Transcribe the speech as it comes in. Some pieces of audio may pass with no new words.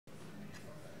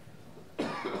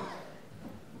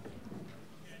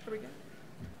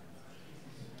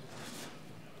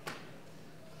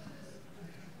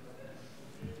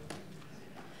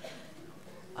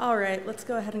right, let's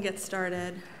go ahead and get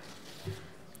started.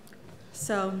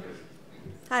 So,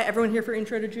 hi, everyone here for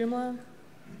Intro to Joomla?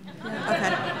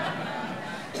 Yeah?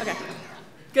 Okay. Okay,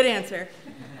 good answer.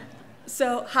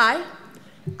 So, hi,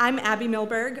 I'm Abby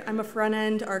Milberg. I'm a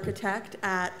front-end architect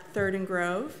at Third and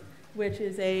Grove, which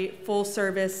is a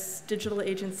full-service digital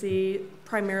agency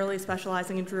primarily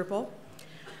specializing in Drupal.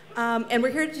 And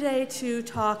we're here today to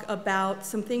talk about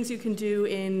some things you can do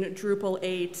in Drupal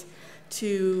 8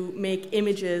 to make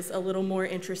images a little more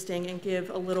interesting and give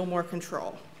a little more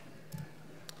control.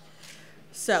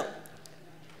 So,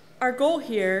 our goal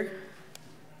here,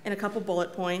 in a couple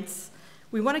bullet points,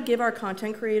 we want to give our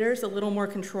content creators a little more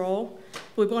control.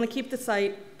 We want to keep the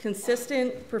site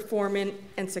consistent, performant,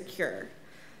 and secure.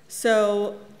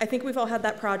 So I think we've all had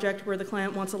that project where the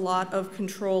client wants a lot of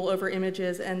control over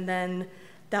images, and then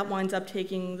that winds up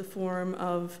taking the form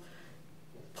of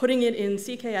putting it in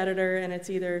CK Editor, and it's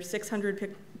either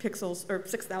 600 pixels or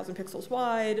 6,000 pixels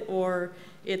wide, or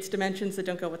it's dimensions that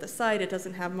don't go with the site, it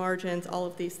doesn't have margins, all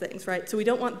of these things, right? So we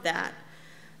don't want that.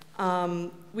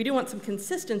 We do want some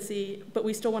consistency, but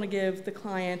we still want to give the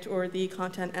client or the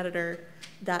content editor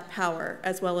that power,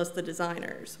 as well as the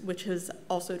designers, which has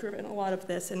also driven a lot of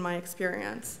this in my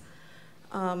experience.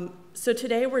 So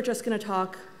today we're just going to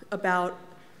talk about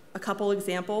a couple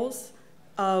examples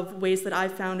of ways that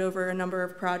I've found over a number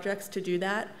of projects to do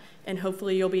that, and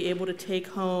hopefully you'll be able to take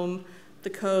home the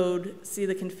code, see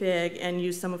the config, and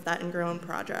use some of that in your own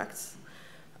projects.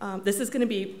 This is going to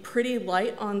be pretty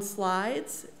light on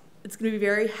slides. It's going to be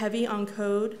very heavy on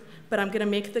code, but I'm going to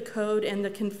make the code and the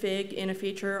config in a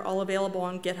feature all available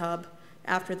on GitHub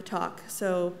after the talk,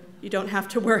 so you don't have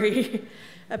to worry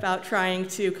about trying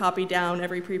to copy down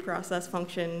every preprocess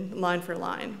function line for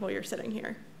line while you're sitting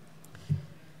here.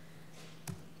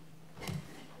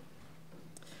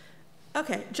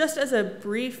 Okay, just as a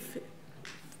brief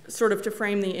sort of to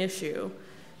frame the issue,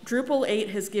 Drupal 8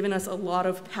 has given us a lot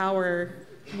of power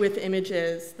with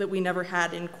images that we never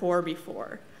had in core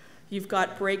before. You've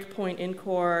got breakpoint in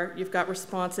core, you've got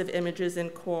responsive images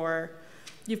in core,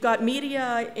 you've got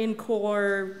media in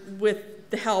core with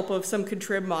the help of some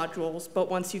contrib modules, but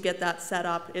once you get that set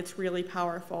up, it's really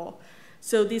powerful.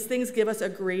 So these things give us a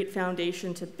great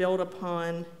foundation to build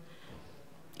upon,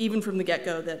 even from the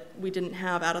get-go, that we didn't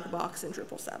have out of the box in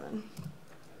Drupal 7.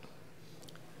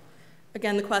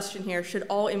 Again, the question here, should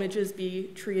all images be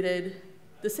treated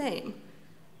the same?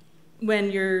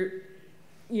 When your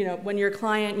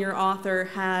client, your author,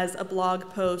 has a blog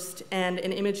post and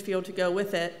an image field to go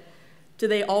with it, do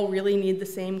they all really need the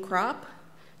same crop?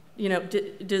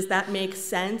 Does that make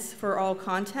sense for all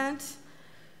content?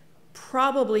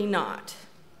 Probably not.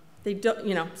 They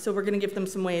don't, so we're going to give them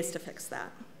some ways to fix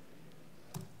that.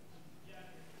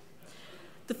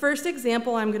 The first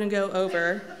example I'm going to go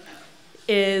over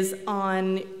is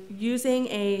on using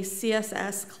a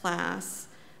CSS class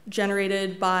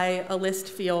generated by a list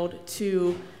field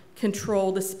to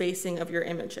control the spacing of your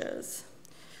images.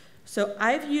 So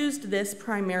I've used this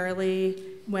primarily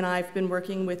when I've been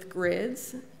working with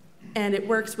grids, and it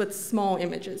works with small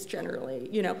images generally.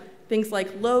 Things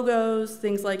like logos,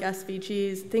 things like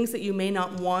SVGs, things that you may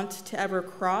not want to ever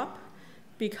crop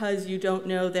because you don't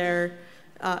know their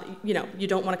you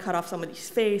don't want to cut off somebody's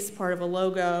face, part of a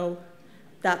logo,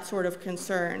 that sort of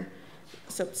concern.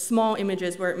 So small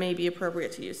images where it may be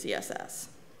appropriate to use CSS.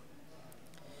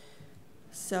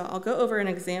 So I'll go over an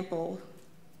example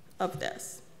of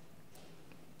this.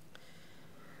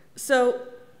 So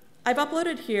I've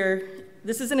uploaded here,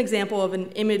 this is an example of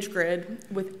an image grid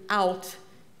without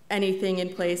anything in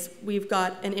place. We've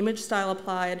got an image style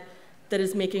applied that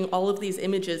is making all of these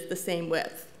images the same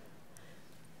width.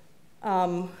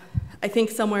 I think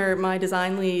somewhere my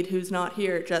design lead, who's not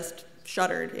here, just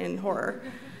shuddered in horror.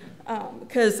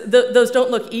 Because those don't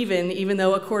look even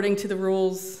though according to the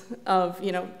rules of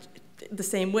the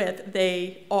same width,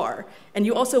 they are. And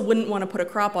you also wouldn't want to put a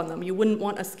crop on them. You wouldn't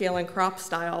want a scale and crop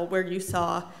style where you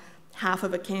saw half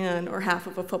of a can or half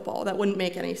of a football. That wouldn't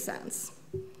make any sense.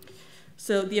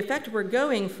 So the effect we're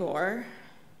going for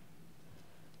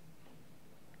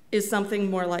is something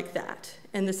more like that.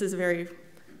 And this is a very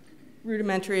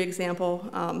rudimentary example,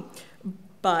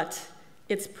 but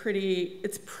it's pretty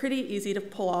easy to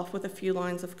pull off with a few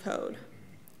lines of code.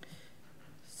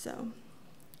 So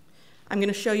I'm going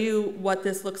to show you what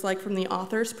this looks like from the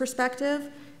author's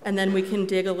perspective, and then we can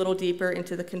dig a little deeper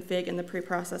into the config and the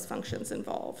preprocess functions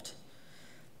involved.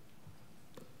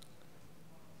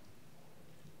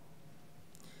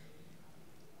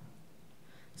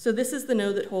 So this is the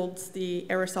node that holds the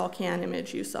aerosol can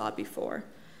image you saw before.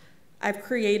 I've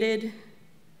created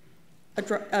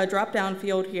a drop-down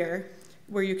field here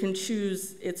where you can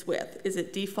choose its width. Is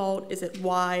it default? Is it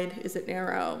wide? Is it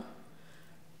narrow?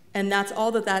 And that's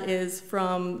all that that is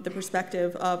from the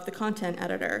perspective of the content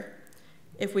editor.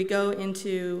 If we go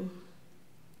into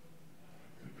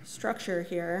structure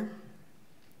here,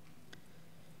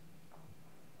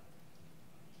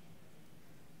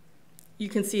 you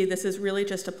can see this is really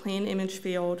just a plain image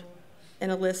field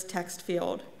and a list text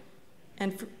field.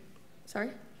 And for,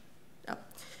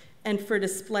 and for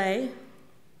display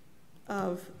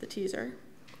of the teaser,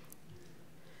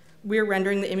 we're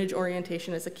rendering the image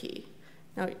orientation as a key.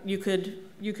 Now, you could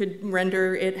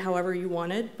render it however you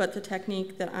wanted, but the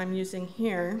technique that I'm using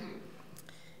here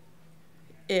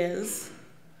is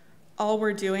all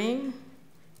we're doing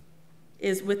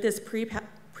is with this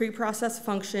pre-process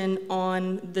function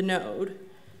on the node,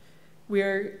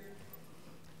 we're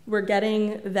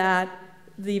getting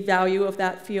the value of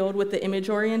that field with the image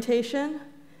orientation,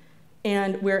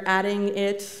 and we're adding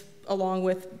it along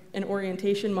with an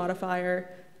orientation modifier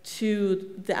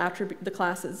to the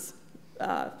class's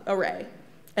array,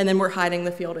 and then we're hiding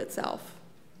the field itself.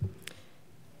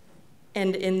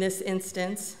 And in this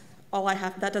instance, all I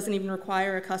have, that doesn't even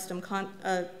require a custom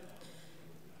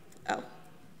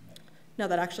no,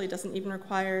 that actually doesn't even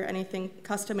require anything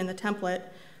custom in the template.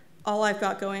 All I've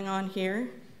got going on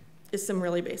here is some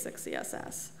really basic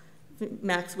CSS.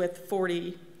 Max width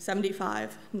 40,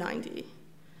 75, 90.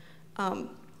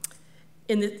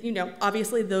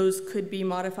 Obviously those could be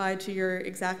modified to your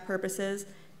exact purposes.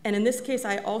 And in this case,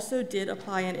 I also did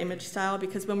apply an image style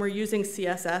because when we're using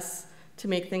CSS to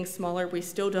make things smaller, we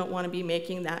still don't want to be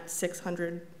making that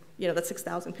 6,000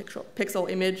 pixel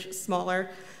image smaller.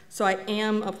 So I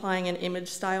am applying an image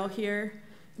style here,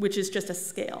 which is just a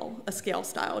scale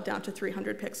style down to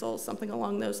 300 pixels, something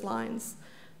along those lines,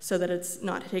 so that it's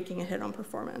not taking a hit on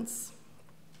performance.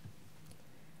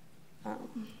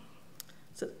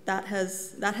 So that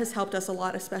has helped us a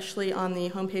lot, especially on the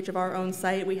homepage of our own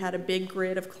site. We had a big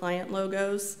grid of client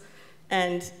logos,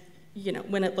 and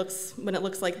when it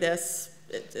looks like this,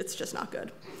 it's just not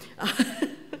good.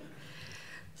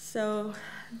 So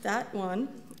that one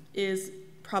is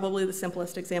probably the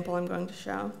simplest example I'm going to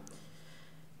show.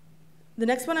 The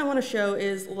next one I want to show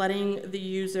is letting the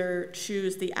user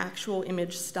choose the actual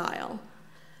image style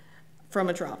from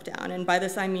a dropdown. And by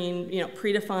this I mean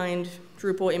predefined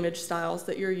Drupal image styles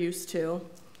that you're used to.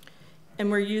 And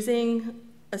we're using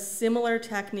a similar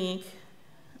technique.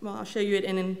 Well, I'll show you it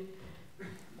in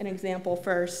an example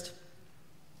first.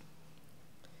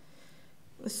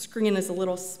 The screen is a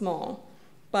little small,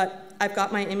 but I've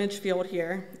got my image field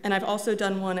here, and I've also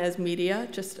done one as media.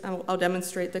 I'll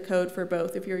demonstrate the code for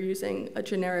both if you're using a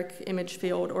generic image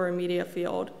field or a media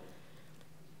field.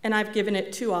 And I've given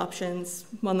it two options,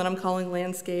 one that I'm calling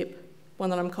landscape, one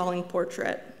that I'm calling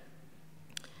portrait.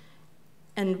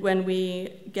 And when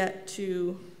we get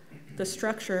to the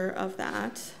structure of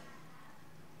that,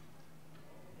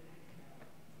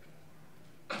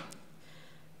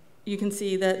 you can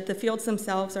see that the fields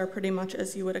themselves are pretty much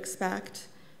as you would expect.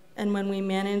 And when we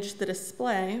manage the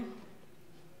display,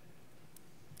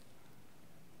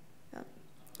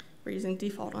 we're using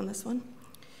default on this one,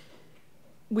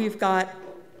 we've got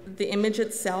the image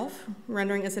itself,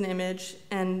 rendering as an image,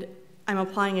 and I'm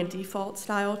applying a default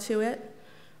style to it,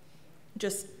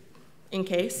 just in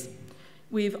case.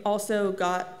 We've also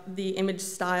got the image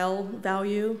style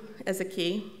value as a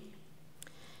key,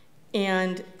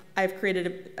 and I've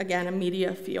created, again, a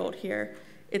media field here.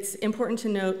 It's important to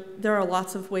note there are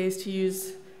lots of ways to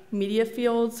use media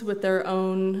fields with their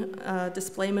own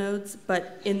display modes,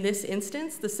 but in this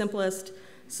instance, the simplest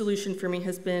solution for me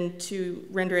has been to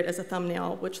render it as a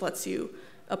thumbnail, which lets you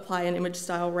apply an image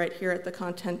style right here at the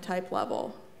content type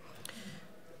level.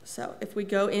 So if we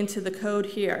go into the code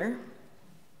here,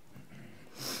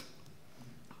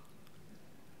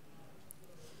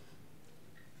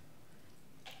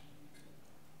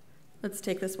 let's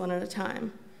take this one at a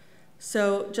time.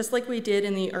 So just like we did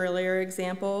in the earlier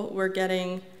example, we're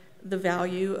getting the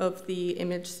value of the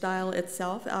image style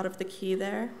itself out of the key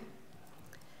there.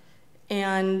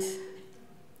 And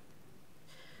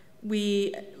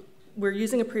we're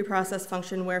using a preprocess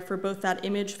function where for both that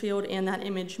image field and that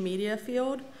image media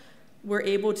field, we're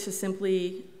able to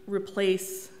simply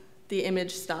replace the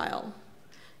image style.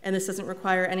 And this doesn't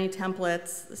require any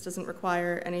templates. This doesn't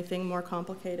require anything more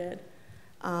complicated.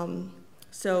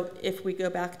 So if we go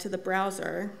back to the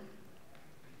browser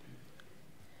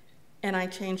and I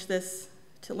change this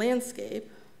to landscape,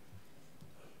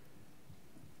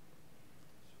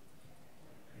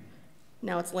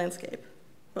 now it's landscape,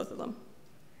 both of them.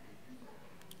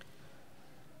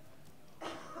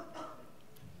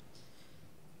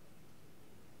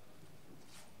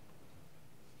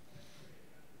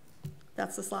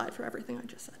 that's the slide for everything I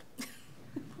just said.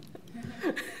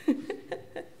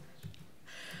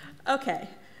 Okay,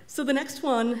 so the next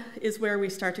one is where we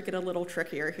start to get a little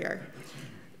trickier here.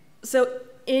 So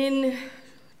in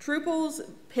Drupal's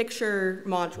picture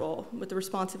module with the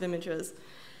responsive images,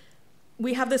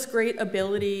 we have this great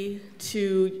ability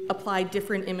to apply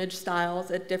different image styles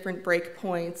at different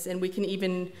breakpoints, and we can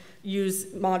even use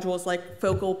modules like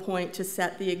focal point to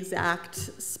set the exact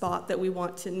spot that we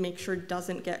want to make sure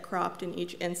doesn't get cropped in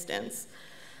each instance.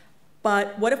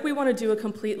 But what if we want to do a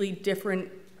completely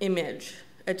different image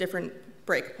at different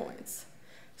breakpoints?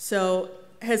 So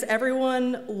has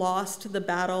everyone lost the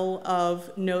battle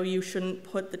of no, you shouldn't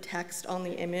put the text on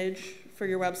the image for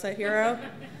your website hero?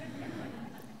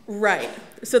 Right.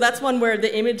 So that's one where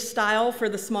the image style for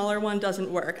the smaller one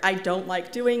doesn't work. I don't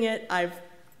like doing it.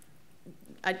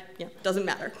 Doesn't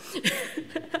matter.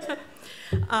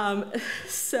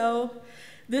 So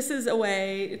this is a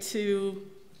way to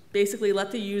basically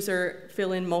let the user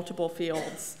fill in multiple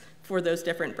fields for those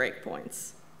different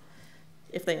breakpoints,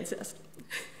 if they insist.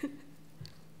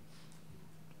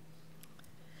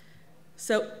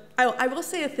 So I will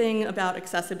say a thing about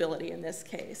accessibility in this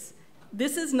case.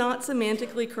 This is not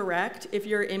semantically correct if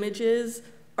your images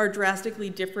are drastically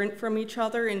different from each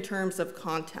other in terms of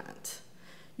content.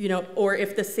 Or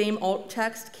if the same alt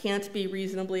text can't be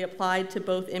reasonably applied to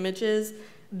both images,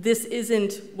 this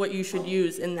isn't what you should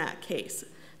use in that case.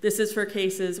 This is for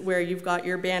cases where you've got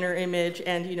your banner image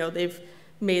and they've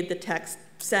made the text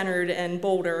centered and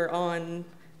bolder on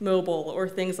mobile or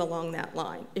things along that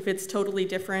line. If it's totally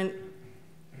different,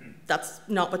 that's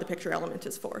not what the picture element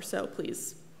is for, so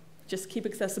please just keep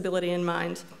accessibility in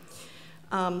mind.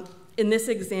 In this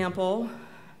example,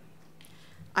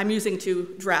 I'm using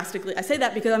I say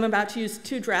that because I'm about to use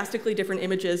two drastically different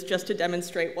images just to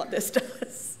demonstrate what this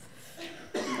does.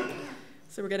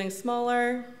 So we're getting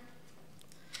smaller,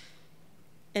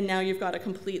 and now you've got a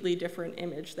completely different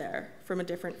image there from a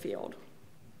different field.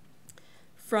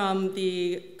 From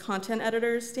the content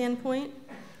editor's standpoint,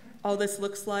 all this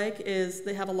looks like is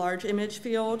they have a large image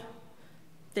field,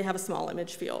 they have a small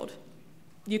image field.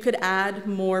 You could add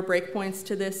more breakpoints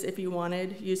to this if you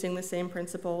wanted, using the same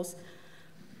principles.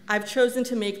 I've chosen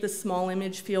to make the small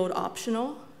image field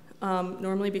optional,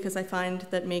 normally because I find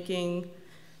that making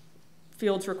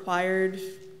fields required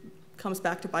comes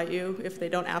back to bite you if they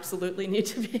don't absolutely need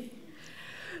to be.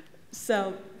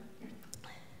 So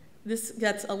this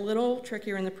gets a little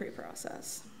trickier in the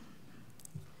pre-process,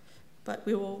 but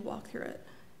we will walk through it.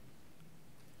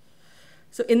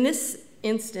 So in this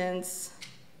instance,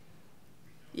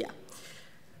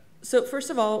 so first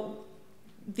of all,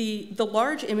 the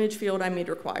large image field I made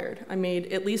required. I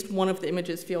made at least one of the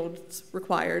images fields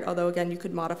required, although again, you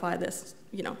could modify this,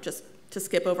 just to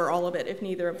skip over all of it if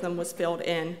neither of them was filled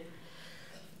in.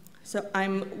 So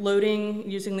I'm loading,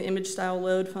 using the image style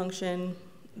load function,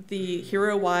 the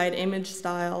hero-wide image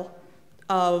style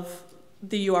of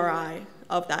the URI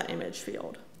of that image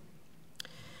field.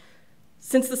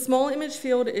 Since the small image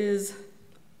field is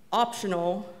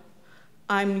optional,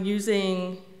 I'm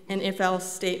using an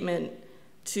if-else statement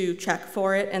to check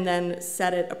for it and then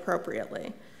set it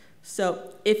appropriately.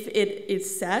 So if it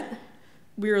is set,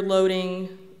 we're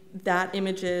loading that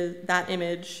image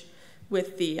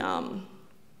with the,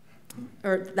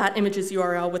 or that image's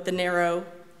URL with the narrow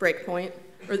breakpoint,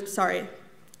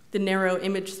 the narrow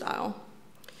image style.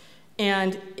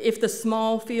 And if the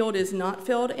small field is not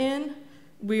filled in,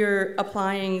 we're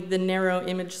applying the narrow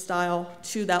image style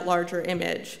to that larger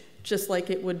image, just like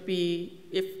it would be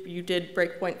if you did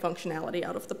breakpoint functionality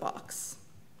out of the box.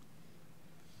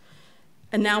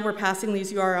 And now we're passing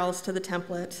these URLs to the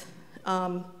template.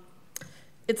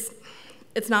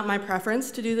 It's not my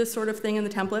preference to do this sort of thing in the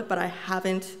template, but I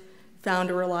haven't found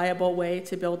a reliable way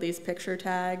to build these picture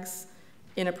tags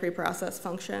in a pre-process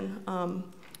function.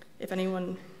 If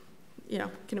anyone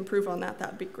can improve on that,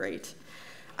 that'd be great.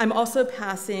 I'm also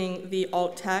passing the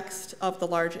alt text of the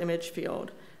large image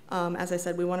field. As I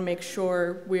said, we want to make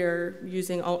sure we're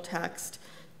using alt text.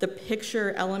 The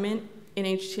picture element in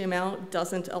HTML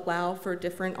doesn't allow for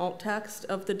different alt text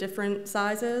of the different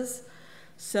sizes.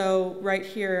 So right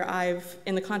here, I've,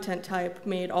 in the content type,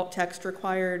 made alt text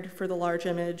required for the large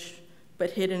image,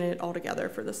 but hidden it altogether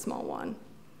for the small one.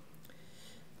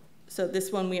 So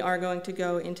this one, we are going to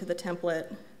go into the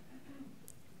template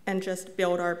and just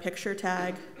build our picture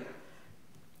tag.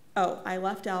 Oh, I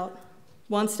left out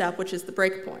one step, which is the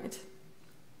breakpoint.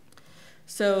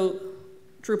 So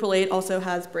Drupal 8 also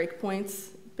has breakpoints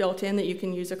built in that you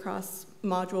can use across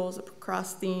modules,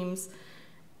 across themes.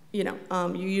 You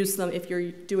use them if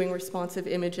you're doing responsive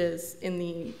images in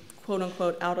the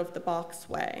quote-unquote out-of-the-box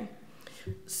way.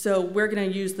 So we're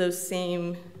going to use those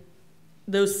same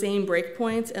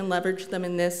breakpoints and leverage them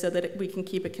in this so that we can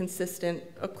keep it consistent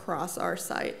across our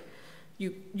site.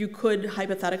 You could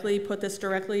hypothetically put this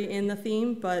directly in the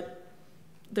theme, but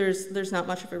there's not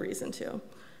much of a reason to.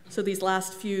 So these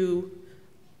last few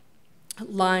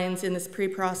lines in this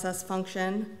pre-process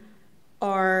function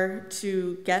are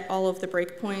to get all of the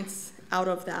breakpoints out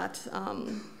of that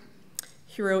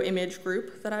hero image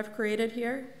group that I've created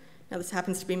here. Now this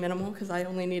happens to be minimal because I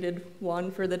only needed one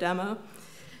for the demo.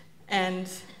 And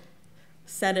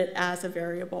set it as a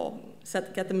variable,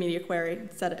 get the media query,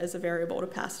 set it as a variable to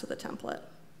pass to the template.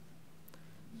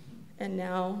 And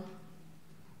now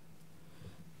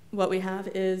what we have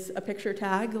is a picture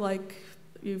tag like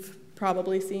you've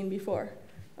probably seen before,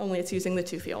 only it's using the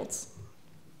two fields.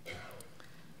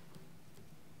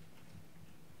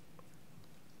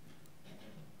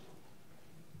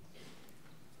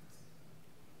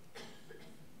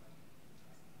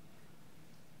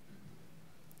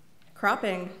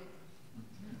 Cropping.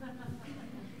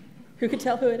 Who could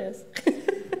tell who it is?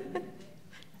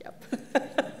 Yep.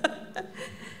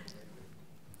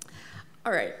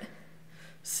 All right.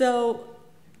 So,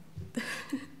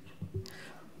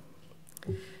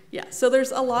 yeah, so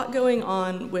there's a lot going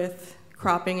on with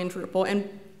cropping in Drupal, and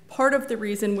part of the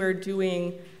reason we're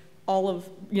doing all of,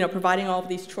 providing all of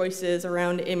these choices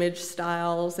around image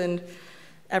styles and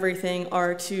everything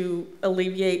are to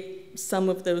alleviate some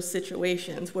of those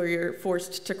situations where you're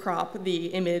forced to crop the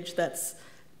image that's,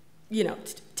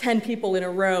 10 people in a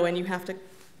row and you have to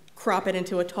crop it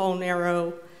into a tall,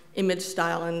 narrow image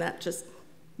style, and that just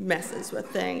messes with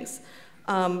things.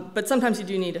 But sometimes you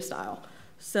do need a style.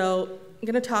 So I'm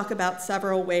going to talk about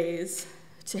several ways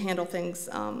to handle things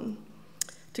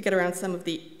to get around some of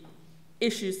the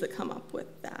issues that come up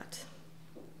with that.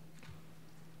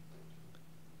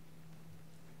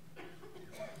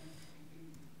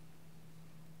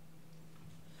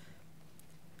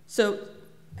 So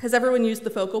has everyone used the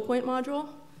focal point module?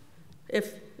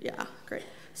 Yeah, great.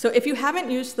 So if you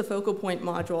haven't used the focal point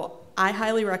module, I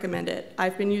highly recommend it.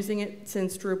 I've been using it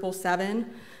since Drupal 7.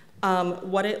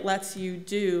 What it lets you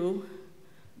do,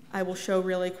 I will show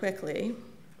really quickly.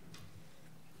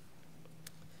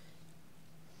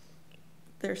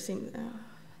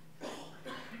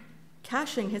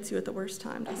 Caching hits you at the worst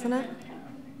time, doesn't it?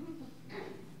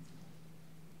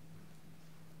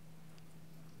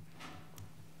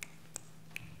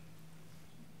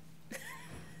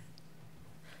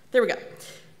 There we go.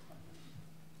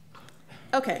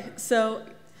 Okay, so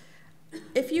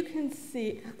if you can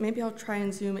see, maybe I'll try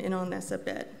and zoom in on this a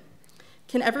bit.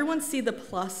 Can everyone see the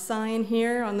plus sign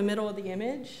here on the middle of the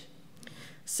image?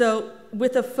 So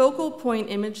with a focal point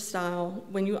image style,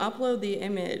 when you upload the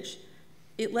image,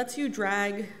 it lets you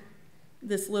drag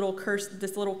this little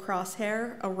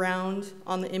crosshair around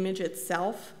on the image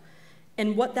itself.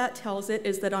 And what that tells it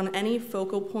is that on any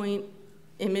focal point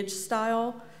image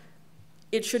style,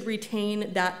 it should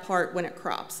retain that part when it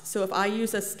crops. So if I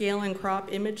use a scale and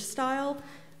crop image style,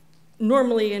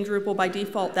 normally in Drupal by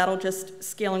default, that'll just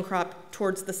scale and crop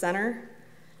towards the center,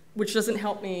 which doesn't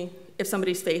help me if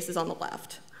somebody's face is on the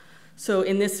left. So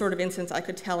in this sort of instance, I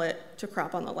could tell it to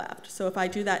crop on the left. So if I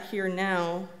do that here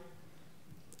now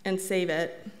and save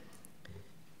it,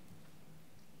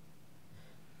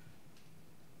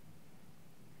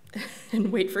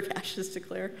 and wait for caches to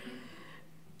clear,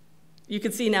 you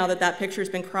can see now that that picture's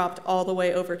been cropped all the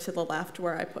way over to the left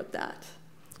where I put that.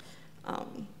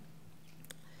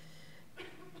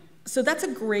 So that's a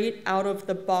great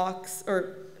out-of-the-box,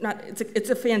 or not, it's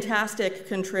a fantastic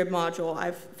contrib module.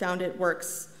 I've found it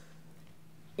works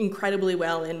incredibly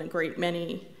well in a great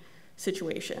many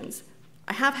situations.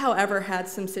 I have, however, had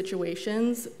some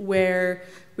situations where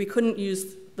we couldn't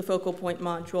use the focal point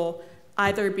module,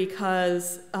 either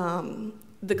because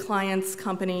the client's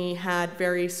company had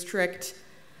very strict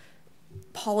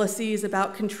policies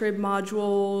about contrib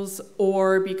modules,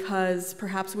 or because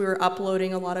perhaps we were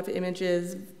uploading a lot of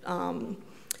images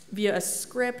via a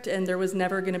script and there was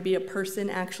never going to be a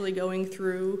person actually going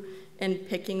through and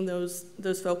picking those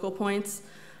focal points.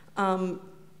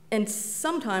 And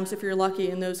sometimes, if you're lucky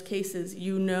in those cases,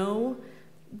 you know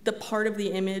the part of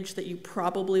the image that you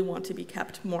probably want to be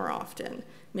kept more often.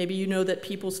 Maybe you know that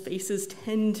people's faces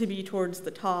tend to be towards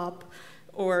the top,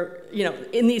 or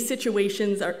in these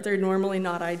situations, they're normally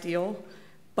not ideal.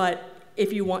 But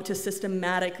if you want to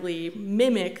systematically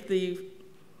mimic the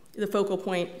focal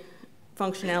point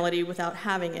functionality without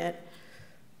having it,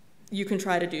 you can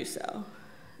try to do so.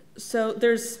 So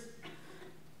this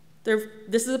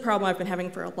is a problem I've been having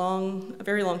for a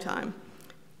very long time.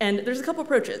 And there's a couple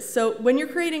approaches. So when you're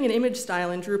creating an image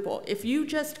style in Drupal, if you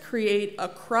just create a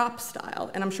crop style,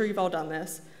 and I'm sure you've all done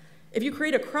this, if you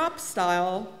create a crop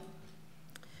style,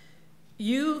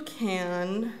 you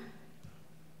can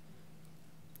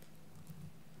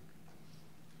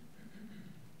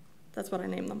that's what I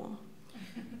named them all.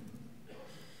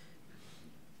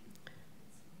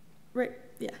 Right,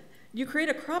 yeah. You create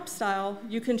a crop style,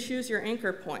 you can choose your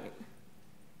anchor point,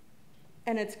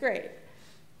 and it's great.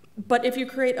 But if you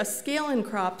create a scale and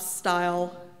crop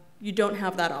style, you don't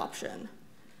have that option.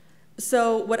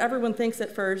 So what everyone thinks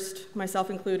at first, myself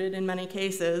included in many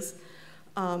cases,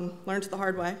 learned the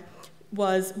hard way,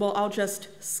 was, well, I'll just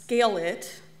scale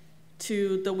it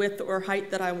to the width or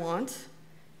height that I want,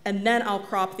 and then I'll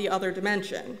crop the other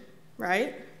dimension,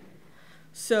 right?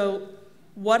 So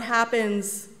what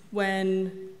happens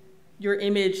when your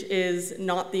image is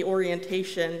not the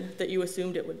orientation that you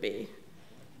assumed it would be?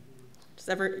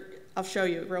 I'll show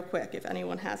you real quick if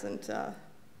anyone hasn't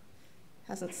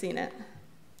seen it.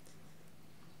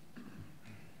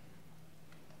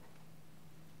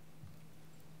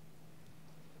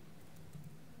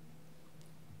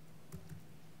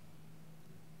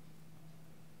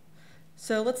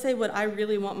 So let's say what I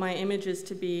really want my images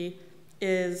to be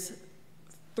is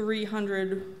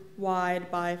 300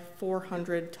 wide by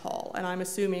 400 tall, and I'm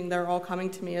assuming they're all coming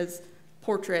to me as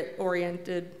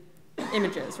portrait-oriented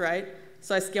images, right?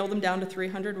 So I scale them down to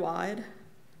 300 wide,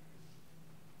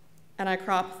 and I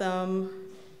crop them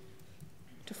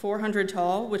to 400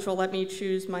 tall, which will let me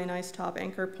choose my nice top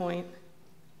anchor point,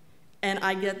 and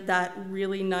I get that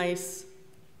really nice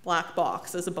black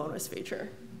box as a bonus feature.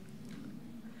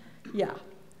 Yeah,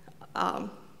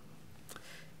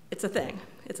 it's a thing.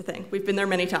 It's a thing. We've been there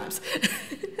many times.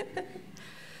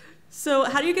 So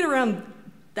how do you get around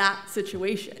that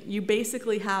situation? You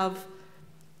basically have,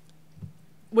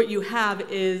 what you have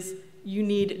is you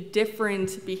need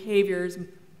different behaviors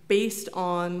based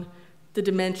on the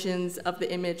dimensions of the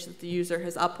image that the user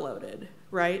has uploaded,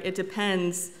 right? It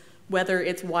depends whether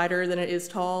it's wider than it is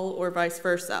tall or vice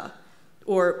versa,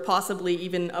 or possibly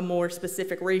even a more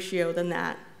specific ratio than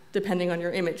that, depending on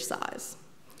your image size.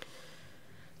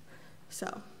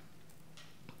 So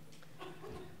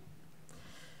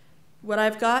what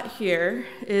I've got here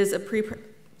is some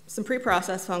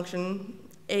preprocess function,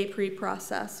 a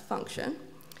preprocess function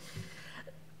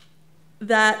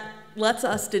that lets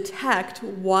us detect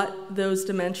what those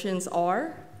dimensions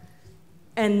are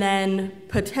and then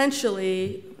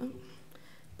potentially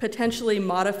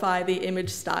modify the image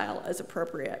style as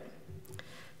appropriate.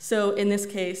 So in this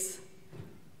case,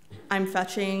 I'm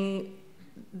fetching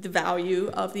the value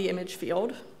of the image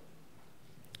field,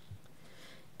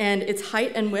 and its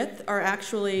height and width are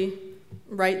actually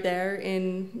right there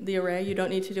in the array. You don't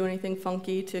need to do anything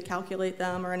funky to calculate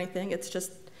them or anything. It's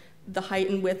just the height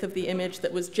and width of the image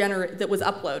that was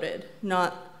uploaded,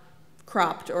 not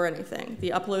cropped or anything,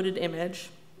 the uploaded image.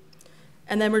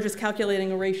 And then we're just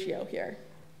calculating a ratio here.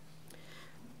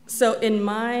 So in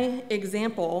my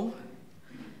example,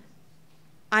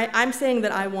 I'm saying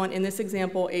that I want, in this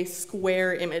example, a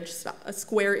square image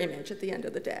at the end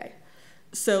of the day.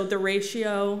 So the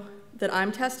ratio that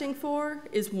I'm testing for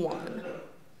is 1.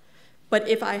 But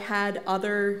if I had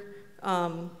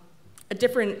a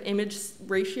different image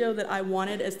ratio that I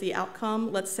wanted as the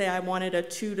outcome, let's say I wanted a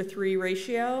 2:3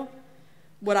 ratio,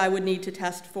 what I would need to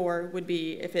test for would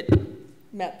be if it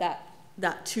met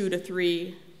that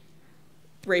 2:3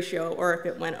 ratio or if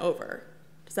it went over.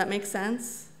 Does that make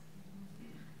sense?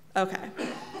 Okay.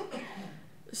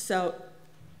 So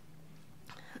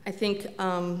I think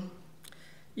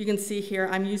you can see here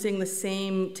I'm using the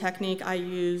same technique I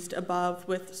used above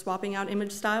with swapping out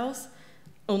image styles,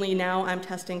 only now I'm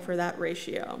testing for that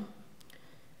ratio.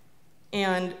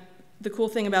 And the cool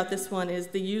thing about this one is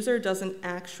the user doesn't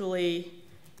actually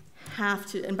have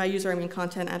to, and by user I mean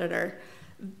content editor,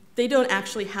 they don't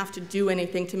actually have to do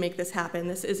anything to make this happen.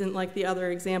 This isn't like the other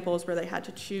examples where they had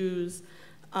to choose.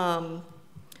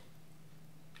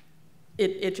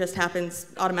 It just happens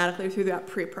automatically through that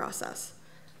pre-process.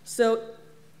 So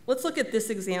let's look at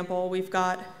this example. We've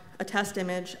got a test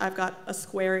image. I've got a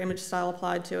square image style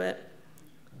applied to it.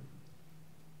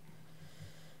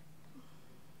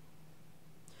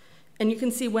 And you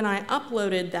can see when I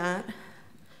uploaded that,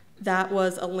 that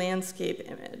was a landscape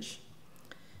image.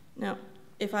 Now,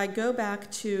 if I go back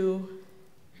to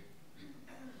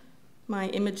my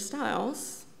image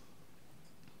styles,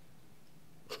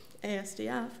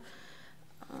 ASDF,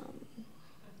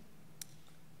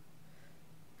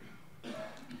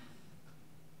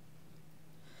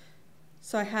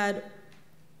 so I had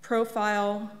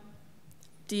profile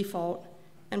default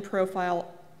and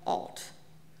profile alt.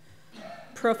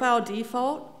 profile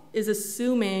default is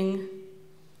assuming,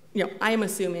 I am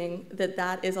assuming that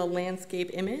that is a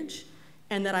landscape image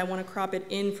and that I want to crop it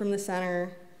in from the center,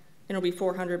 and it'll be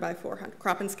 400 by 400,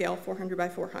 crop and scale 400 by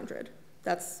 400.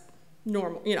 That's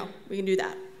normal, we can do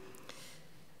that.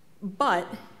 But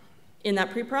in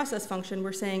that preprocess function,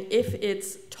 we're saying if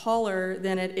it's taller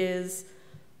than it is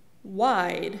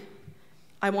wide,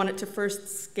 I want it to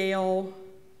first scale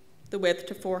the width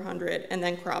to 400 and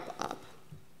then crop up.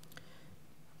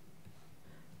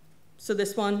 So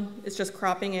this one is just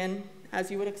cropping in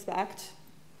as you would expect.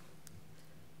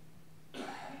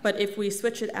 But if we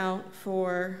switch it out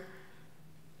for,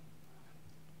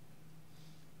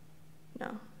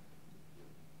 no.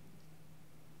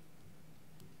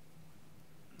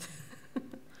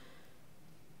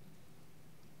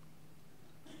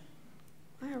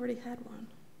 I already had one.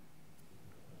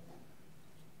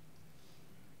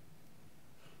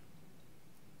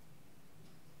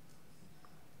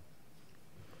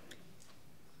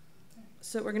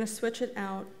 So we're going to switch it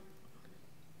out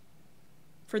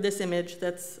for this image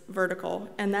that's vertical,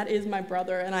 and that is my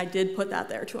brother, and I did put that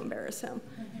there to embarrass him.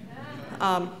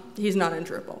 He's not in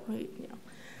Drupal.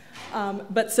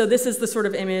 But so this is the sort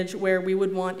of image where we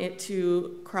would want it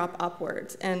to crop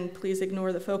upwards, and please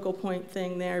ignore the focal point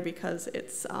thing there because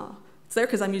it's there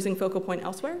because I'm using focal point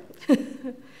elsewhere,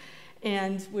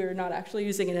 and we're not actually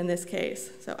using it in this case.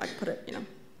 So I could put it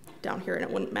down here and it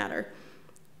wouldn't matter.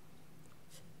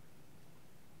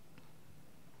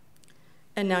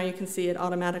 And now you can see it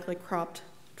automatically cropped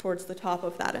towards the top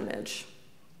of that image.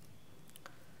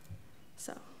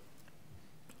 So.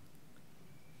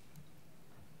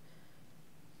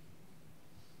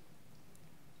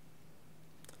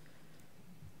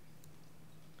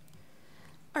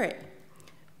 All right.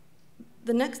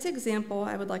 The next example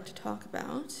I would like to talk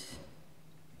about,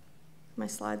 my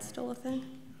slides still a thing?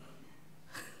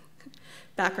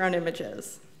 Background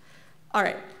images. All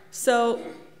right, so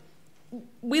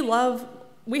we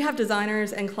have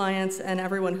designers and clients and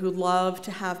everyone who love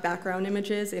to have background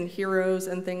images in heroes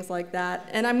and things like that.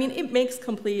 And I mean, it makes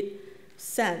complete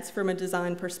sense from a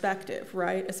design perspective,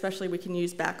 right? Especially we can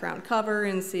use background cover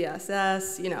in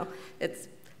CSS.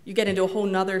 You get into a whole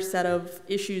nother set of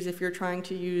issues if you're trying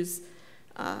to use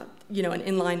an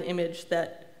inline image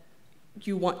that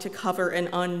you want to cover an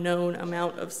unknown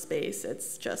amount of space.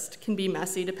 It's just can be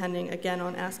messy depending, again,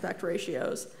 on aspect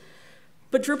ratios.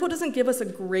 But Drupal doesn't give us a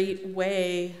great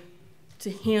way to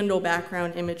handle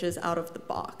background images out of the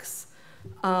box.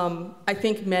 I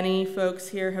think many folks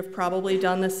here have probably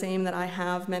done the same that I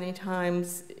have many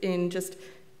times in just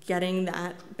getting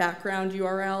that background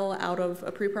URL out of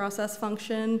a preprocess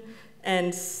function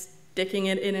and sticking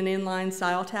it in an inline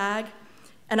style tag.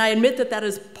 And I admit that that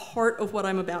is part of what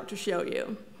I'm about to show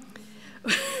you.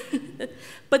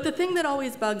 But the thing that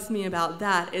always bugs me about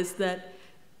that is that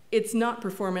it's not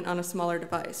performant on a smaller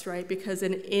device, right? Because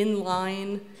an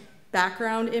inline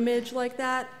background image like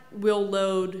that will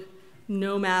load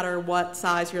no matter what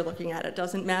size you're looking at. It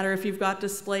doesn't matter if you've got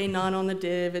display none on the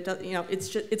div.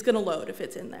 It's going to load if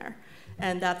it's in there.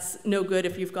 And that's no good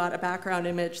if you've got a background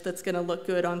image that's going to look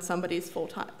good on somebody's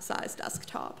full-size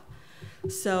desktop.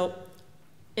 So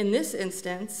in this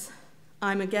instance,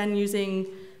 I'm again using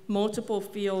multiple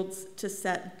fields to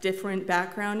set different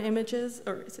background images,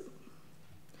 or is it?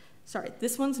 Sorry,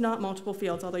 this one's not multiple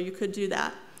fields, although you could do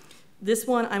that. This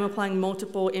one, I'm applying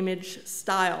multiple image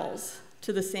styles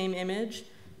to the same image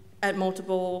at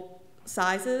multiple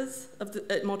sizes,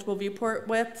 at multiple viewport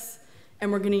widths,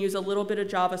 and we're going to use a little bit of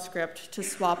JavaScript to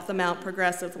swap them out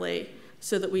progressively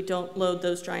so that we don't load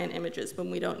those giant images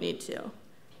when we don't need to.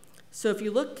 So if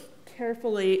you look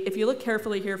carefully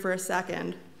here for a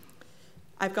second,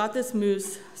 I've got this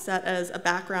moose set as a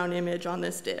background image on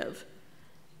this div.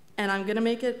 And I'm going to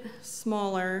make it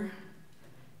smaller,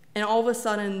 and all of a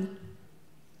sudden,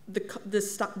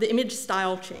 the image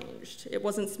style changed. It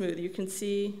wasn't smooth. You could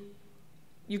see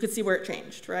where it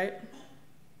changed, right?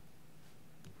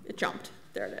 It jumped.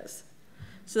 There it is.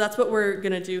 So that's what we're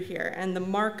going to do here. And the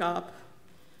markup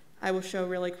I will show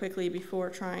really quickly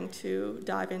before trying to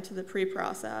dive into the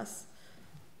pre-process.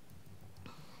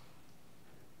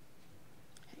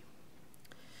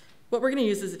 What we're going to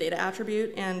use is a data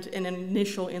attribute and an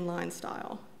initial inline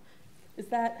style.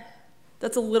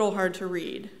 That's a little hard to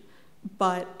read,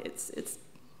 but it's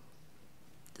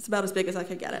about as big as I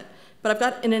could get it. But I've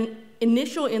got an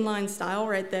initial inline style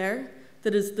right there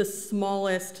that is the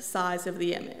smallest size of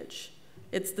the image.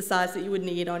 It's the size that you would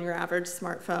need on your average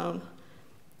smartphone.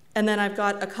 And then I've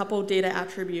got a couple data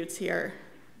attributes here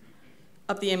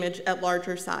of the image at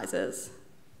larger sizes.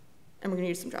 And we're going to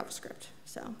use some JavaScript.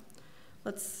 So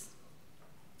let's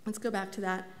go back to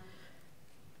that.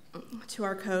 to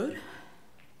our code.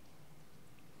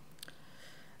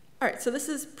 All right, so this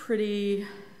is pretty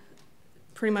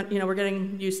much, we're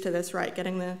getting used to this, right?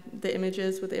 Getting the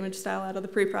images with the image style out of the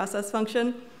preprocess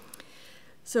function.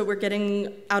 So we're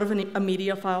getting out of a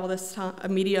media file this time, a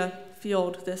media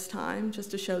field this time,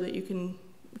 just to show that you can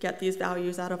get these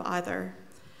values out of either.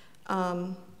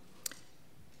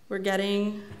 We're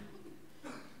getting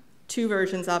two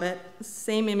versions of it,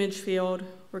 same image field.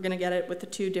 We're going to get it with the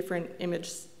two different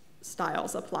image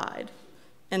styles applied,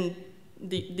 and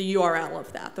the URL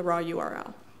of that, the raw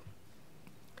URL.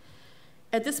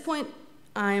 At this point,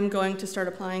 I'm going to start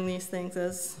applying these things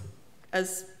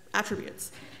as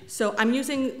attributes. So I'm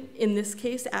using, in this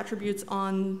case, attributes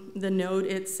on the node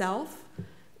itself,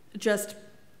 just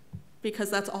because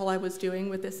that's all I was doing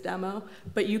with this demo.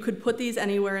 But you could put these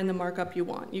anywhere in the markup you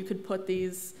want. You could put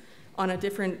these on a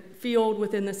different field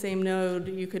within the same node.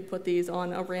 You could put these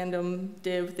on a random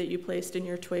div that you placed in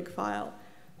your twig file.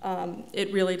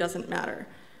 It really doesn't matter.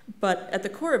 But at the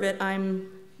core of it,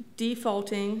 I'm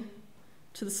defaulting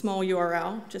to the small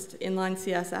URL, just inline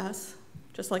CSS,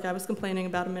 just like I was complaining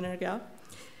about a minute ago.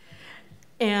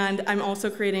 And I'm also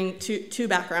creating two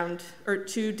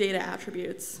data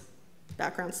attributes,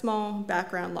 background small,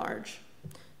 background large.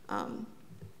 And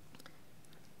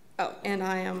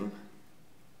I am,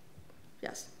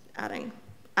 yes, adding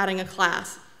a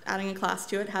class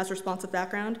to it, has responsive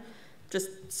background,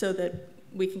 just so that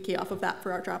we can key off of that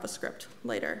for our JavaScript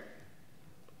later.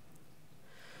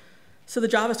 So the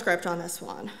JavaScript on this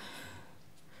one,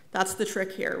 that's the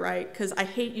trick here, right? Because I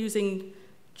hate using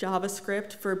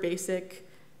JavaScript for basic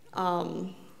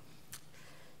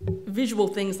visual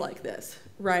things like this,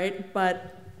 right?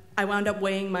 But I wound up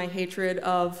weighing my hatred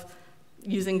of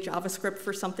using JavaScript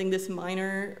for something this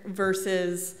minor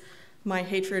versus my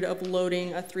hatred of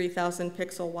loading a 3,000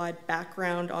 pixel wide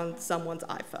background on someone's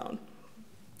iPhone.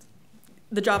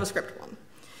 The JavaScript one.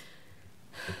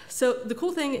 So the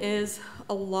cool thing is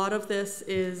a lot of this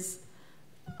is,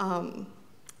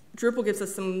 Drupal gives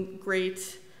us some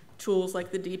great tools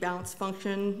like the debounce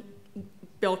function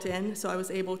built in, so I was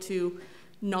able to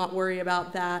not worry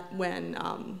about that when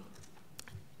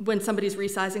somebody's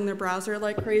resizing their browser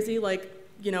like crazy, like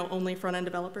only front-end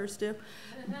developers do.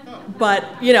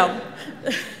 But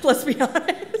let's be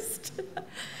honest.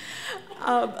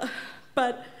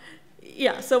 But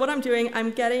yeah, so what I'm doing,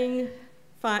 I'm finding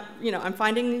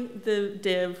the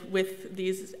div with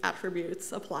these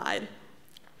attributes applied.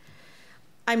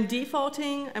 I'm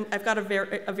defaulting. I've got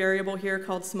a variable here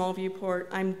called small viewport.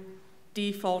 I'm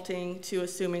defaulting to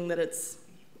assuming that it's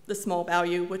the small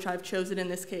value, which I've chosen in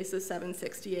this case as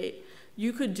 768.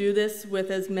 You could do this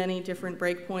with as many different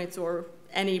breakpoints or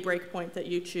any breakpoint that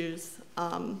you choose.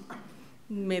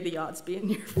 May the odds be in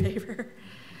your favor.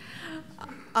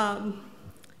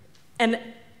 And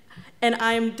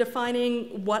I'm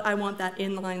defining what I want that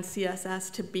inline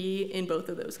CSS to be in both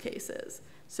of those cases.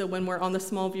 So when we're on the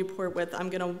small viewport width, I'm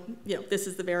going to, this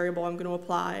is the variable I'm going to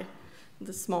apply,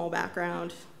 the small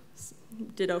background,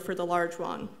 ditto for the large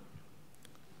one.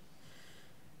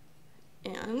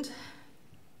 And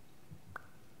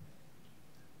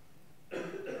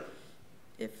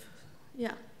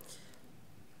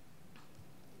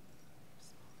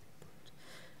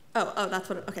Oh, that's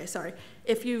what, okay, sorry.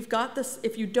 If you've got this,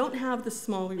 if you don't have the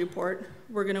small viewport,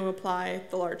 we're going to apply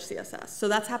the large CSS. So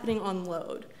that's happening on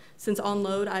load. Since on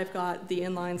load, I've got the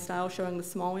inline style showing the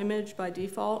small image by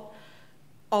default.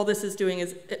 All this is doing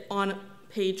is on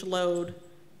page load,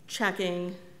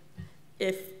 checking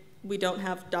if we don't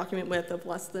have document width of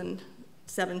less than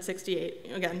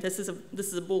 768. Again, this is a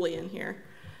Boolean here.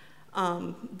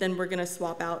 Then we're going to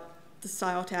swap out the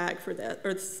style tag for that,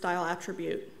 or the style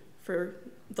attribute for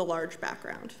the large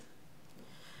background.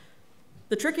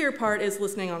 The trickier part is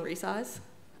listening on resize.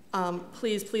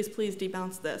 Please, please, please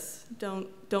debounce this. Don't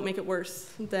make it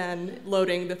worse than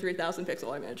loading the 3,000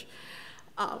 pixel image.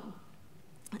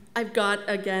 I've got,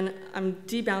 again, I'm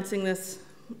debouncing this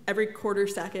every quarter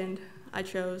second I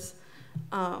chose.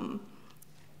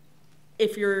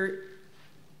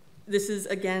 This is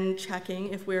again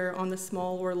checking if we're on the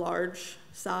small or large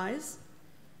size.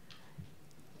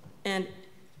 And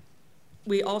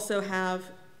we also have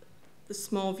the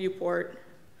small viewport,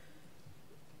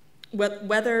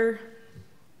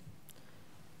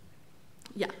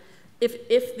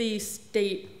 if the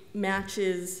state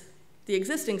matches the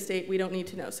existing state, we don't need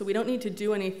to know. So we don't need to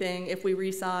do anything if we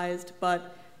resized,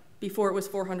 but before it was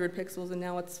 400 pixels and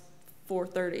now it's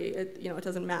 430, it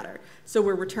doesn't matter. So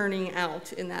we're returning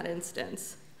out in that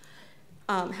instance.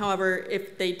 However,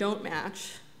 if they don't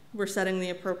match, we're setting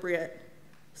the appropriate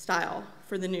style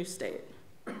for the new state.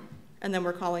 And then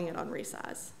we're calling it on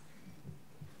resize.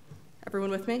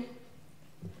 Everyone with me?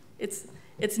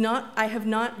 It's not, I have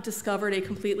not discovered a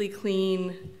completely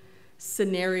clean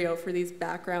scenario for these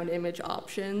background image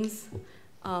options,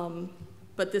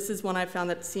 but this is one I've found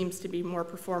that seems to be more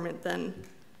performant than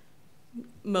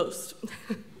most.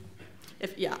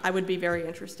 Yeah, I would be very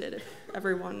interested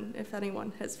if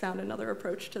anyone has found another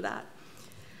approach to that.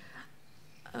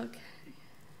 Okay.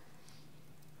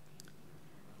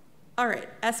 All right,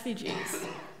 SVGs.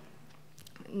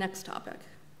 Next topic.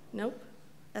 Nope,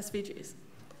 SVGs.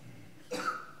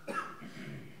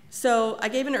 So I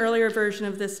gave an earlier version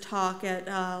of this talk at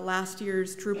last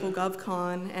year's Drupal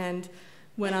GovCon, and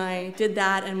when I did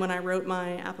that and when I wrote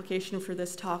my application for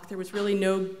this talk, there was really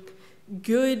no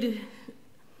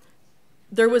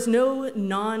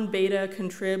non-beta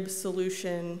contrib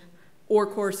solution or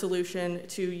core solution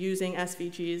to using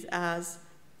SVGs as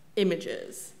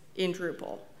images in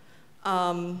Drupal.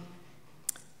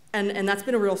 And that's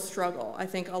been a real struggle. I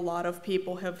think a lot of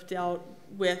people have dealt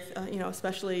with,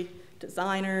 especially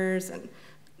designers and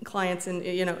clients, and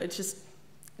it's just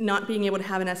not being able to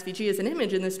have an SVG as an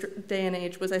image in this day and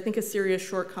age was, I think, a serious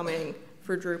shortcoming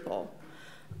for Drupal.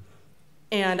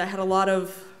 And I had a lot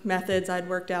of methods I'd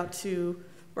worked out to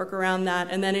work around that.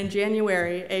 And then in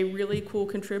January, a really cool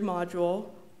contrib module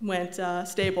went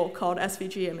stable called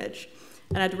SVG image,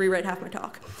 and I had to rewrite half my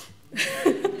talk.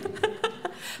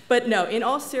 But no, in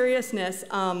all seriousness,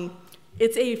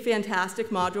 it's a fantastic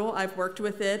module. I've worked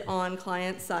with it on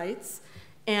client sites,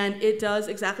 and it does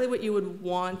exactly what you would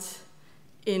want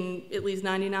in at least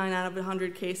 99 out of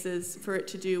 100 cases for it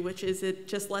to do, which is it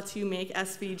just lets you make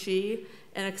SVG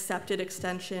an accepted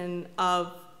extension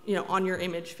of, on your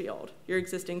image field, your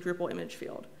existing Drupal image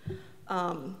field.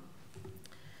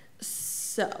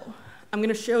 So I'm going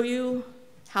to show you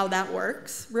how that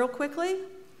works real quickly.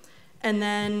 And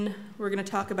then we're going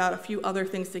to talk about a few other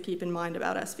things to keep in mind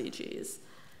about SVGs.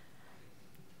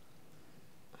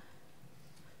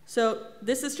 So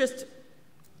this is just,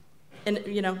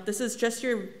 this is just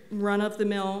your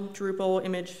run-of-the-mill Drupal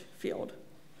image field.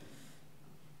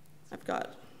 I've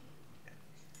got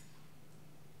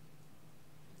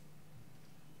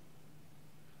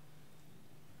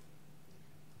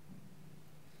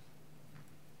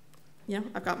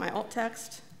I've got my alt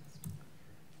text.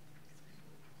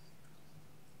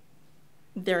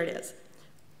 There it is.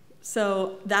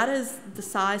 So that is the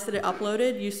size that it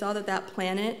uploaded. You saw that that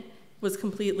planet was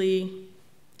completely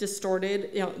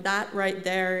distorted. That right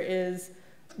there is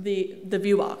the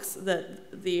view box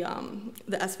that the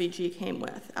SVG came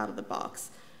with out of the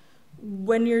box.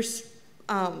 When you're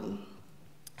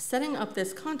setting up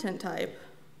this content type,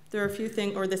 there are a few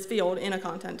things, or this field in a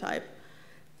content type,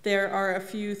 there are a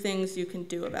few things you can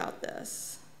do about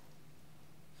this.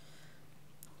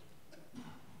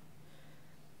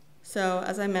 So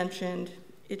as I mentioned,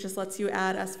 it just lets you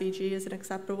add SVG as an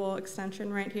acceptable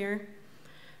extension right here.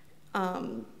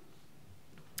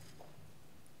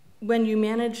 When you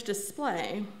manage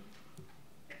display,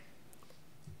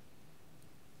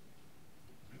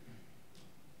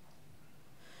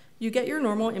 you get your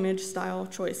normal image style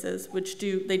choices, which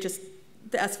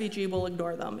the SVG will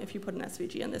ignore them if you put an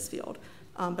SVG in this field,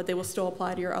 but they will still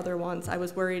apply to your other ones. I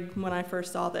was worried when I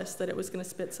first saw this that it was going to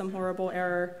spit some horrible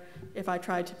error if I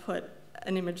tried to put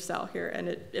an image style here, and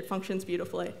it functions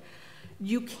beautifully.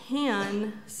 You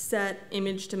can set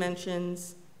image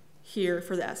dimensions here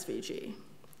for the SVG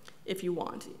if you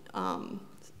want,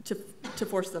 to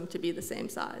force them to be the same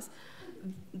size.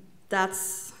 That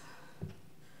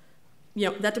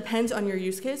depends on your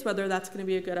use case, whether that's going to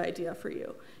be a good idea for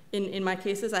you. In my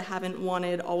cases, I haven't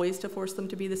wanted always to force them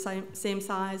to be the same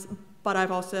size, but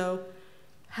I've also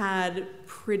had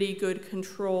pretty good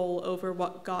control over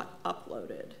what got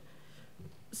uploaded.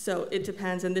 So it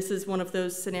depends, and this is one of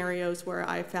those scenarios where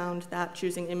I found that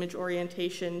choosing image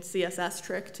orientation CSS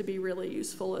trick to be really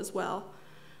useful as well.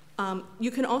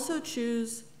 You can also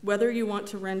choose whether you want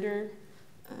to render,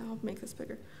 I'll make this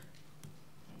bigger,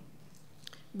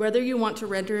 whether you want to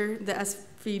render the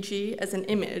SVG as an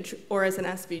image or as an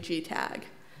SVG tag.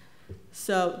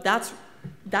 So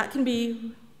that can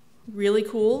be really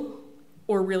cool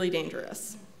or really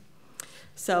dangerous.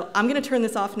 So I'm going to turn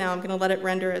this off now. I'm going to let it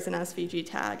render as an SVG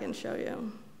tag and show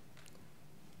you.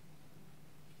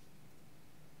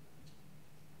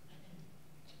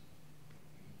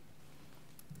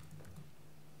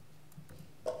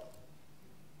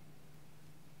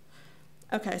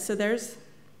 Okay, so there's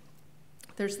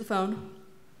the phone.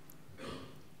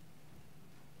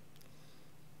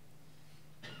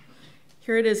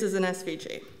 Here it is as an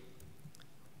SVG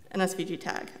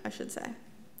tag, I should say.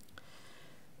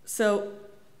 So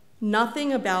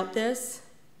nothing about this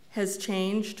has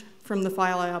changed from the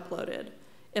file I uploaded.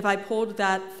 If I pulled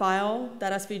that file,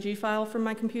 that SVG file from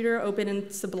my computer, open in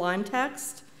Sublime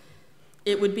Text,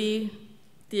 it would be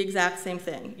the exact same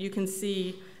thing. You can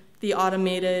see the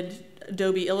automated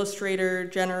Adobe Illustrator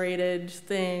generated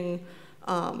thing.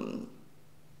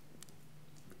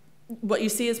 What you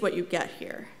see is what you get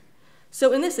here.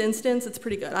 So in this instance, it's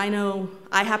pretty good.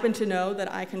 I happen to know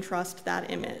that I can trust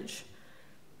that image.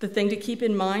 The thing to keep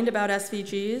in mind about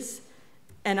SVGs,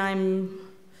 and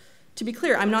to be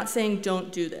clear, I'm not saying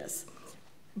don't do this,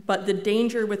 but the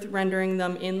danger with rendering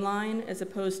them inline as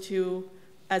opposed to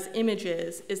as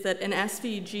images is that an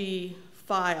SVG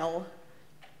file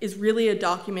is really a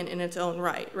document in its own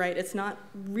right? It's not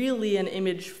really an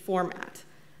image format.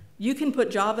 You can put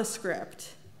JavaScript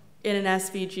in an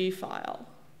SVG file.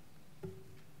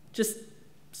 Just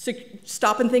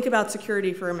stop and think about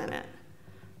security for a minute.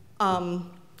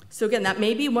 So again, that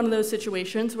may be one of those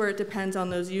situations where it depends on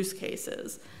those use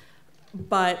cases.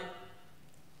 But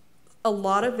a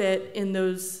lot of it in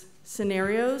those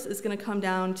scenarios is going to come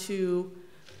down to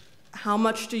how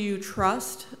much do you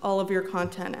trust all of your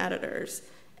content editors.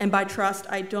 And by trust,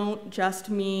 I don't just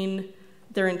mean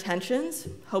their intentions.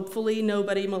 Hopefully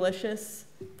nobody malicious,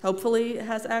 hopefully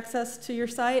has access to your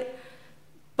site,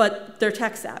 but they're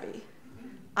tech savvy.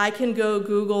 I can go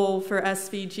Google for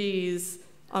SVGs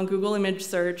on Google image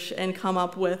search and come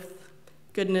up with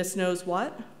goodness knows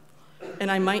what,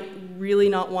 and I might really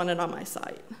not want it on my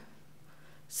site.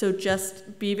 So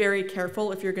just be very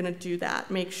careful if you're going to do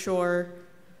that. Make sure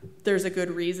there's a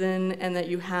good reason and that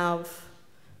you have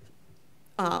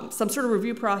some sort of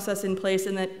review process in place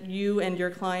and that you and your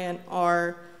client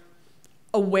are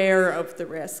aware of the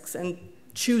risks and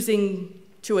choosing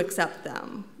to accept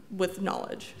them with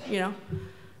knowledge,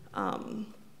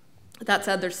 That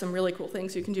said, there's some really cool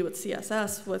things you can do with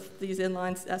CSS with these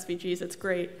inline SVGs. It's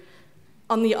great.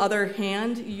 On the other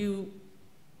hand,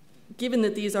 given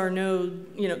that these are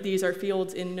these are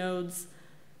fields in nodes,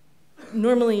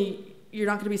 normally you're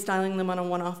not going to be styling them on a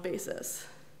one-off basis.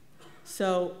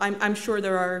 So I'm sure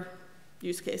there are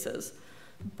use cases,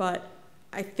 but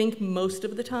I think most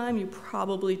of the time you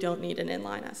probably don't need an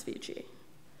inline SVG.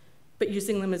 But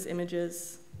using them as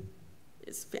images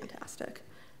is fantastic.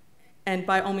 And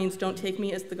by all means, don't take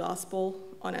me as the gospel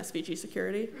on SVG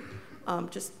security.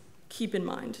 Just keep in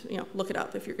mind, look it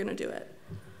up if you're going to do it.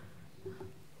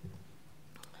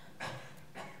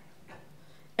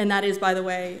 And that is, by the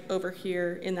way, over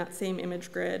here in that same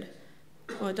image grid.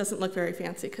 Well, it doesn't look very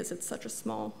fancy because it's such a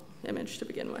small image to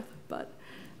begin with, but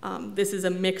this is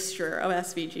a mixture of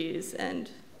SVGs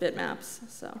and bitmaps,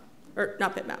 or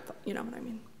not bitmap, you know what I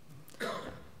mean.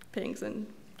 Pings and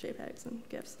JPEGs and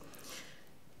GIFs.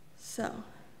 So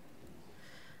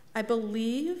I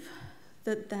believe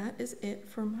that is it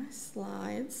for my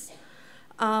slides.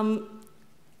 The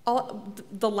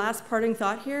last parting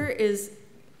thought here is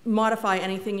modify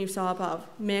anything you saw above.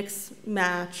 Mix,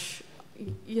 match,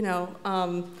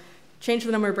 change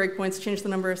the number of breakpoints, change the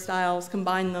number of styles,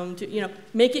 combine them,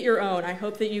 make it your own. I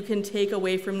hope that you can take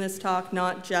away from this talk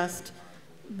not just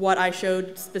what I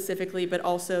showed specifically, but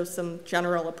also some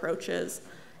general approaches.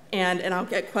 And I'll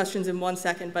get questions in 1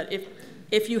 second, but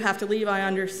if you have to leave, I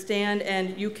understand,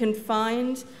 and you can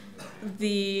find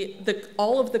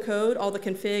all of the code, all the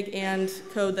config and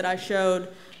code that I showed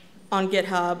on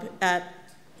GitHub at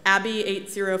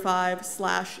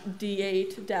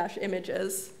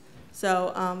abby805/d8-images.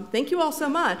 So thank you all so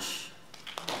much.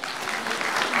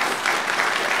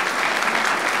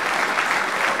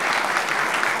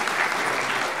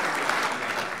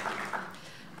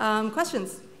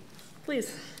 Questions,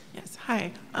 please. Yes,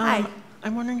 hi. Hi.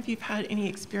 I'm wondering if you've had any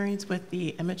experience with the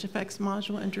image effects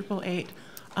module in Drupal 8.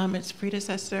 Its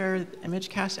predecessor, image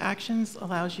cache actions,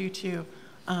 allows you to,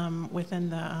 within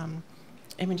the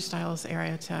image styles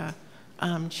area, to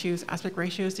choose aspect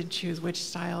ratios to choose which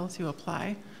style to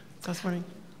apply. So I was wondering.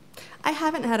 I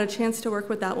haven't had a chance to work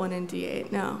with that one in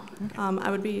D8, no. Okay.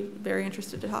 I would be very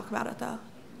interested to talk about it, though.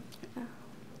 Yeah.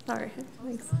 Sorry,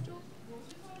 thanks.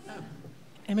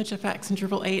 Image effects in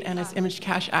Drupal 8 and its image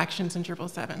cache actions in Drupal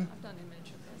 7. I've done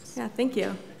image effects. Yeah, thank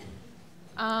you.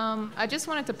 I just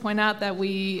wanted to point out that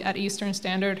we at Eastern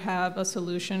Standard have a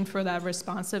solution for that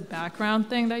responsive background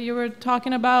thing that you were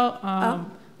talking about.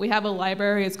 We have a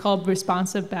library, it's called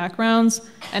Responsive Backgrounds,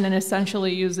 and it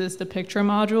essentially uses the picture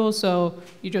module. So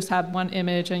you just have one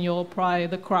image and you'll apply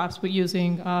the crops with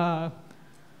using,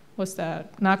 what's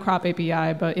that? Not crop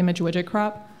API, but image widget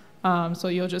crop. So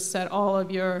you'll just set all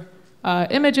of your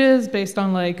images based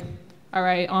on all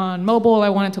right, on mobile, I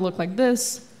want it to look like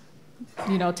this,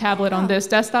 tablet on this,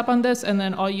 desktop on this, and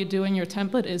then all you do in your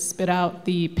template is spit out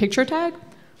the picture tag.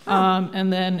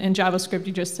 And then in JavaScript,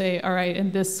 you just say, all right,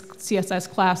 in this CSS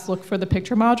class, look for the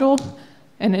picture module.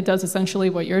 And it does essentially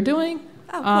what you're doing.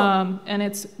 Oh, cool. And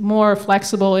it's more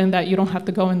flexible in that you don't have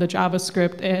to go into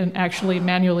JavaScript and actually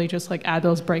manually just like add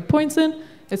those breakpoints in.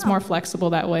 It's more flexible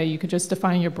that way. You could just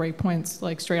define your breakpoints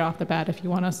like straight off the bat if you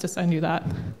want us to send you that.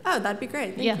 Oh, that'd be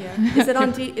great. Thank you. Is it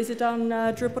on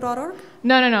Drupal.org?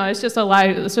 No. It's just a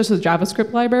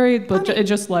JavaScript library, but it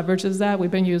just leverages that.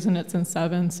 We've been using it since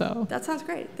 7, so. That sounds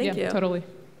great. Thank you. Yeah, totally.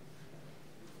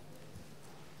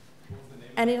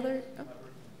 Any other?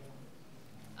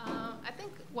 I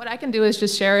think what I can do is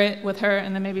just share it with her,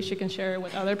 and then maybe she can share it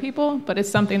with other people. But it's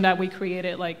something that we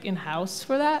created like in-house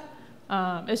for that.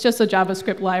 It's just a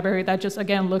JavaScript library that just,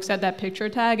 again, looks at that picture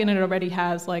tag, and it already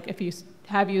has, like, if you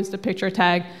have used a picture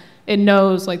tag, it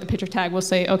knows, like, the picture tag will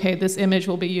say, okay, this image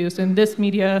will be used in this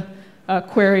media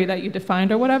query that you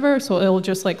defined or whatever. So it'll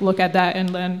just, like, look at that and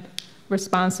then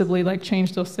responsibly, like,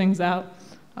 change those things out.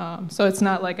 So it's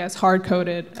not, like, as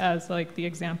hard-coded as, like, the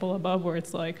example above where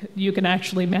it's, like, you can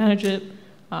actually manage it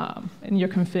in your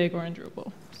config or in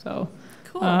Drupal. So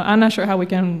cool. I'm not sure how we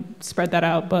can spread that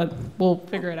out, but we'll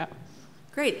figure it out.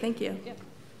 Great, thank you. Yeah.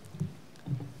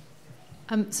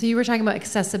 So you were talking about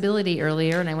accessibility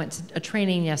earlier, and I went to a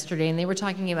training yesterday, and they were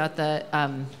talking about the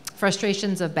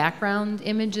frustrations of background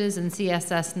images in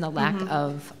CSS and the lack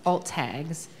of alt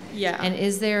tags. Yeah. And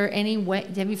is there any way,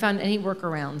 have you found any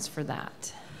workarounds for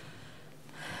that?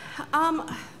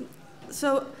 I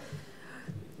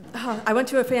went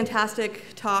to a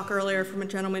fantastic talk earlier from a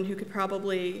gentleman who could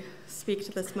probably speak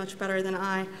to this much better than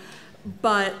I.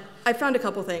 But I found a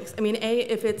couple things. I mean,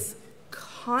 if it's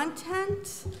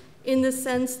content in the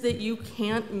sense that you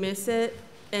can't miss it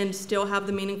and still have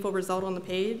the meaningful result on the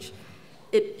page,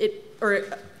 or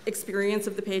experience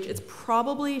of the page, it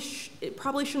probably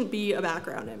shouldn't be a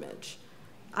background image.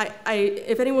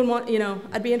 If anyone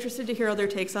I'd be interested to hear other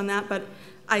takes on that. But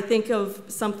I think of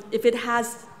if it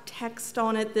has text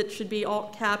on it that should be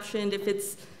alt captioned, if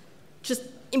it's just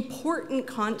important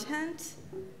content,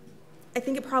 I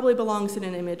think it probably belongs in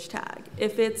an image tag.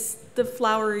 If it's the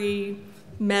flowery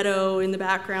meadow in the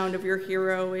background of your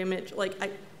hero image, like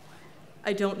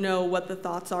I don't know what the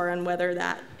thoughts are on whether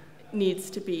that needs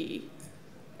to be,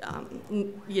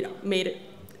 made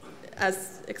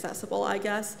as accessible, I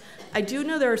guess. I do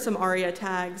know there are some ARIA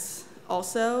tags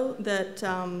also that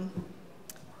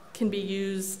can be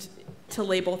used to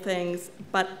label things,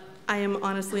 but I am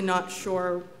honestly not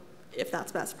sure if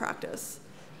that's best practice.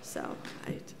 So,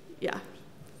 yeah.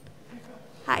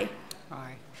 Hi.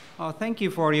 Hi. Thank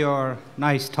you for your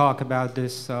nice talk about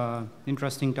this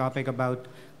interesting topic about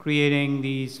creating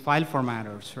these file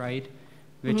formatters, right?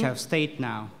 Which have state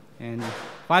now. And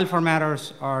file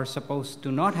formatters are supposed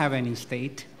to not have any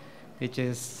state, which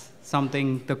is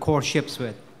something the core ships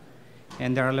with.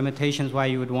 And there are limitations why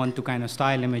you would want to kind of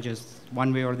style images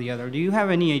one way or the other. Do you have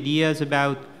any ideas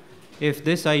about if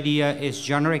this idea is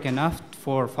generic enough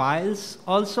for files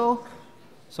also?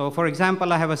 So for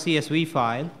example, I have a CSV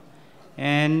file,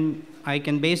 and I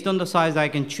can, based on the size, I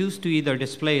can choose to either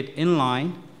display it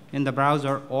inline in the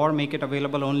browser or make it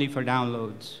available only for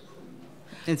downloads.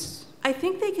 I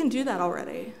think they can do that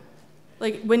already.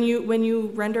 Like when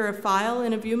you render a file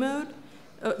in a view mode,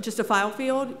 just a file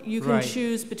field, you can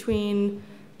choose between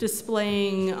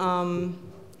displaying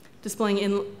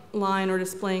inline or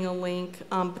displaying a link,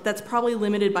 but that's probably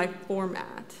limited by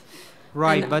format.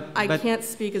 Right, and but I can't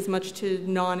speak as much to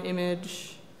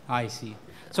non-image. I see.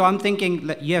 So I'm thinking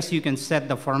that yes, you can set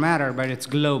the formatter, but it's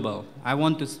global. I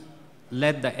want to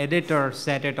let the editor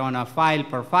set it on a file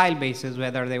per file basis,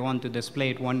 whether they want to display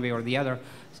it one way or the other.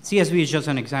 CSV is just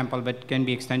an example, but can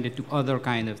be extended to other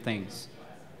kind of things.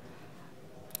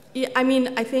 Yeah, I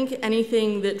mean, I think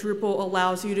anything that Drupal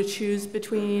allows you to choose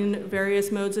between various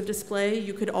modes of display,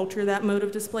 you could alter that mode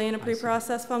of display in a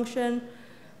preprocess function.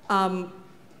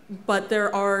 But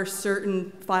there are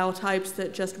certain file types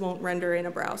that just won't render in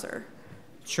a browser.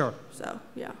 Sure. So,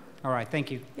 yeah. All right, thank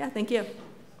you. Yeah, thank you.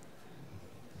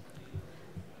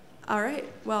 All right,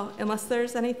 well, unless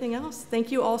there's anything else,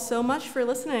 thank you all so much for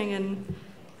listening, and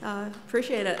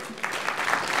appreciate it.